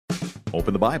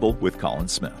Open the Bible with Colin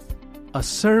Smith. A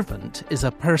servant is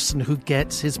a person who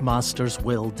gets his master's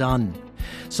will done.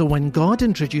 So when God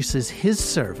introduces his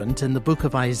servant in the book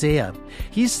of Isaiah,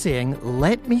 he's saying,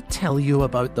 let me tell you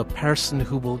about the person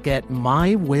who will get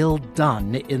my will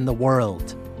done in the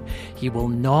world. He will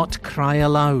not cry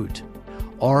aloud,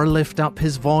 or lift up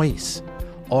his voice,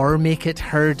 or make it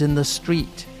heard in the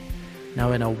street.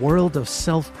 Now, in a world of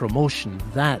self-promotion,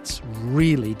 that's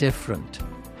really different.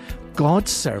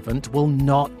 God's servant will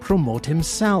not promote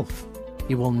himself.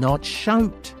 He will not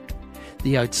shout.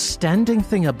 The outstanding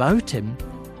thing about him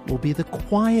will be the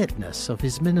quietness of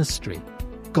his ministry.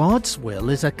 God's will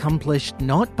is accomplished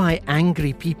not by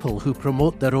angry people who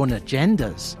promote their own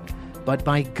agendas, but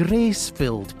by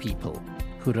grace-filled people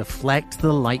who reflect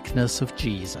the likeness of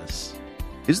Jesus.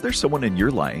 Is there someone in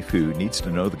your life who needs to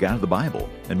know the God of the Bible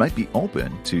and might be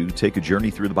open to take a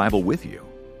journey through the Bible with you?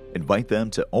 Invite them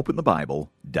to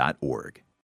openthebible.org.